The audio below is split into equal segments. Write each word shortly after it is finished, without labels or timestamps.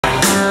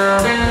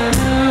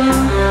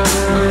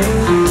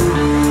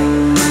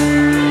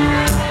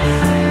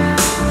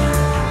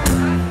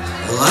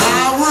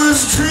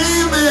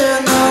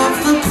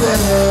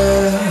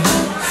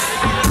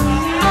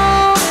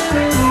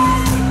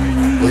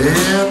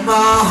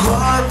my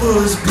heart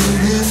was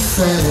beating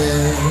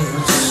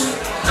fast.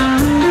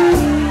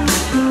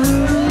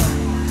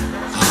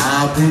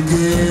 I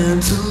began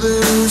to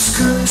lose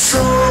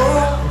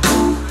control.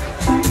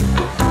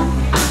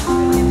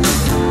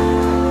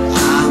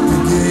 I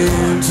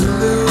began to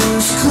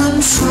lose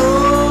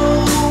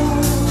control.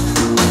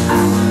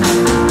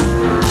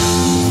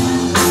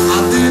 I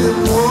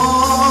didn't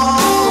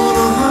want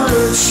to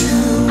hurt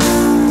you.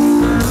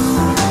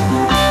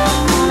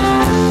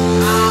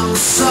 I'm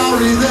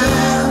sorry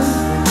that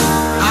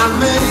I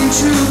made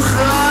you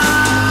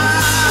cry.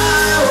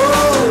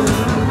 Oh,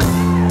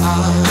 I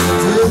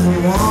didn't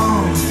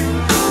want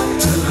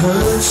to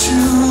hurt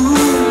you.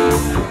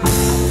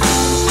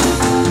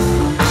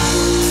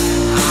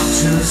 I'm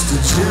just a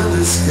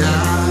jealous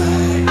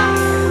guy.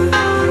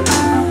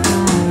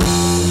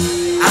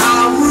 I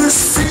was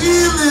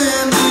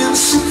feeling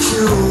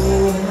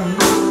insecure.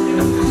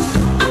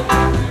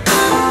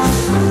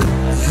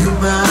 You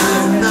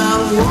might not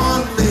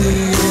want me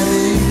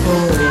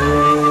anymore.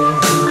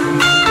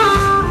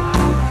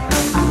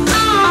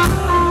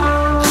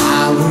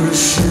 I was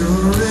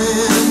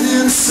shivering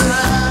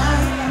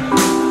inside.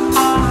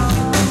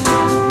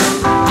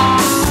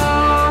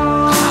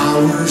 I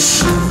was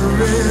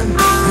shivering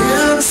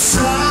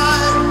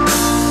inside.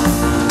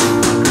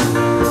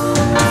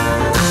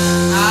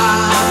 I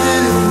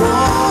didn't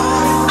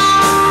want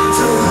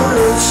to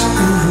hurt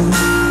you.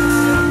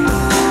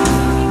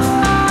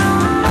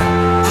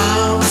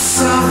 I'm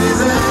sorry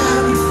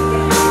that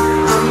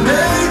I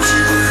made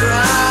you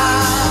cry.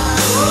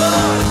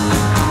 Oh,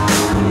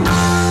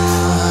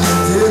 I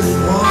didn't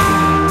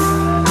want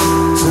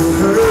to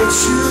hurt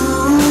you.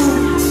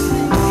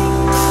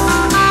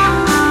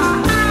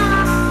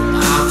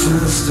 I'm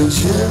just a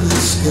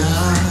jealous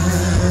guy.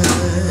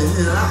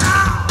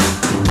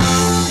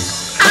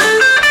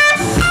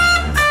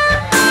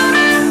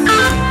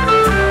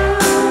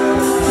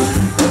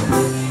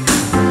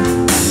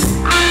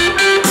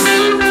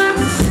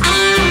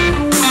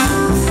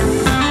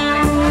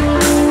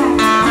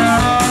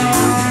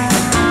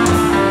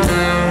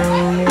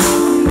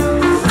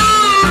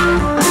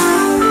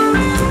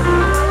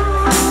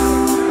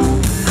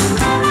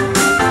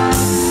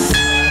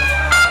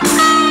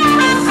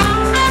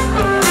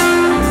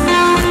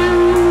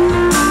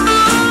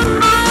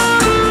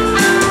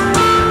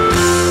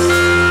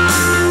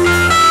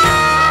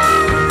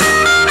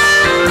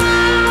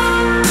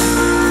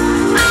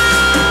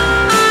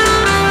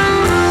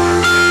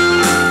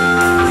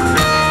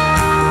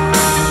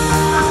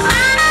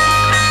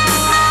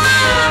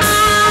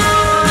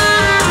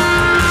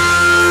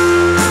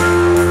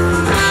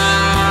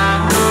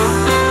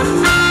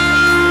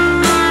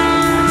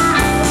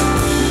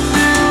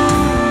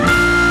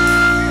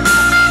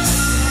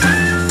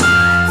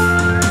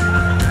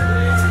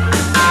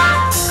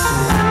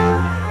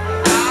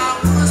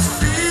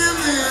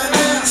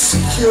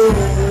 You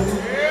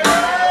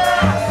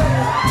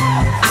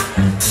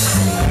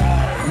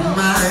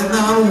might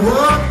not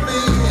want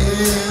me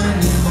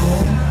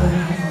anymore.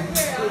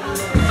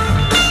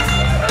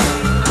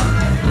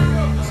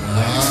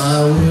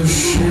 I was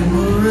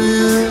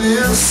shimmering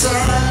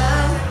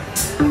inside.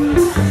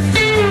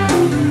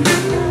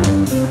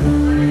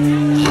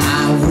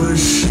 I was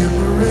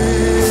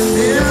shimmering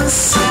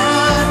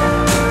inside.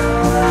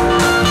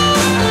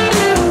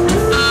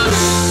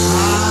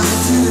 I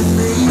didn't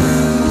mean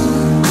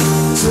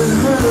to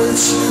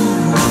hurt you.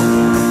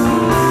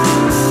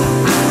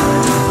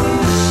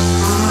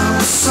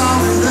 I'm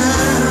sorry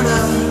that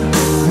I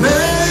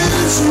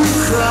made you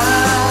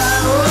cry.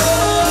 Oh,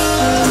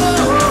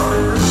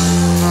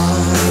 I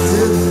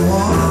didn't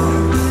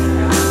want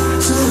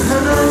to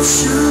hurt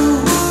you.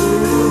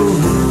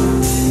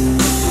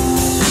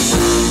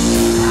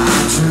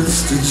 I'm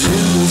just a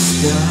jealous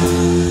guy.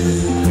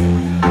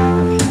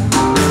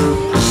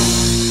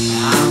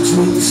 I'm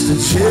just a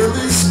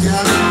jealous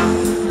guy.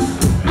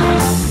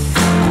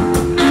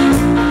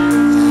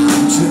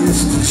 I'm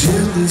just a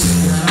jealous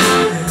guy.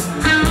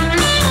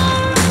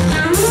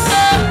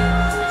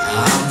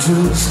 I'm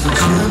just a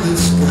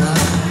jealous guy.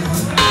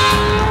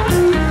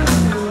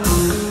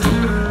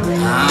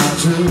 I'm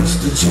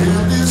just a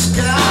jealous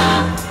guy.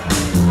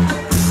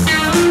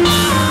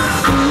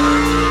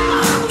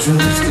 I'm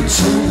just a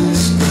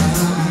jealous guy.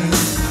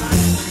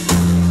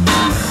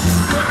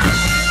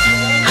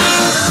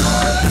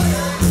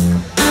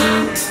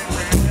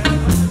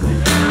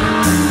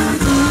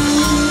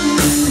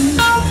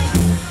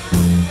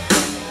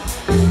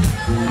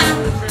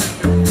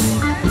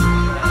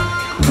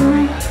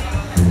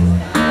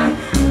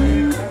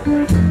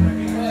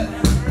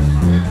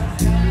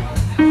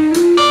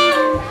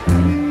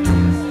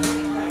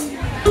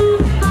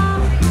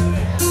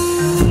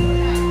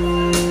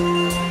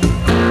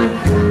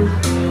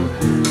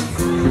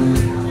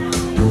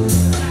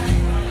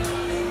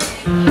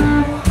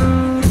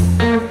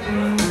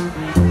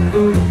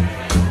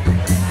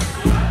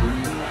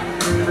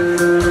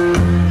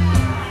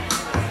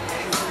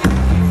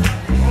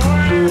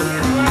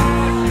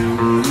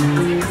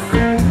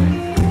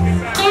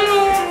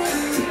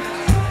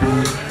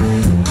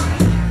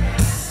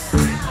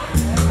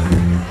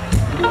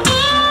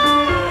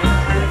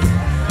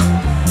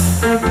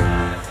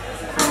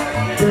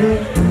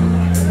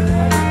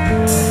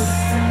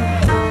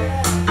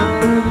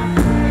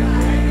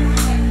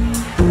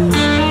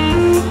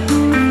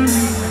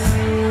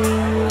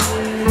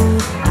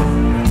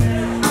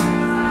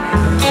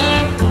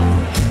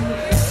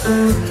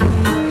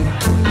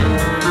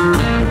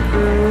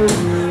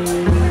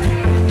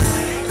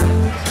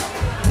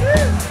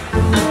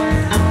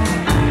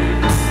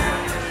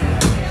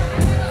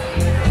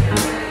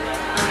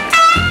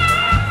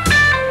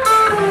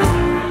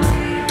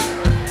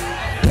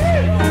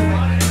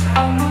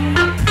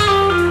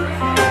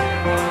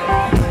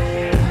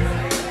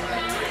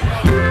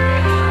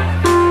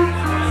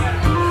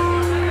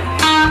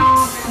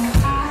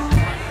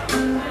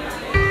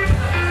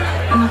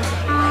 her.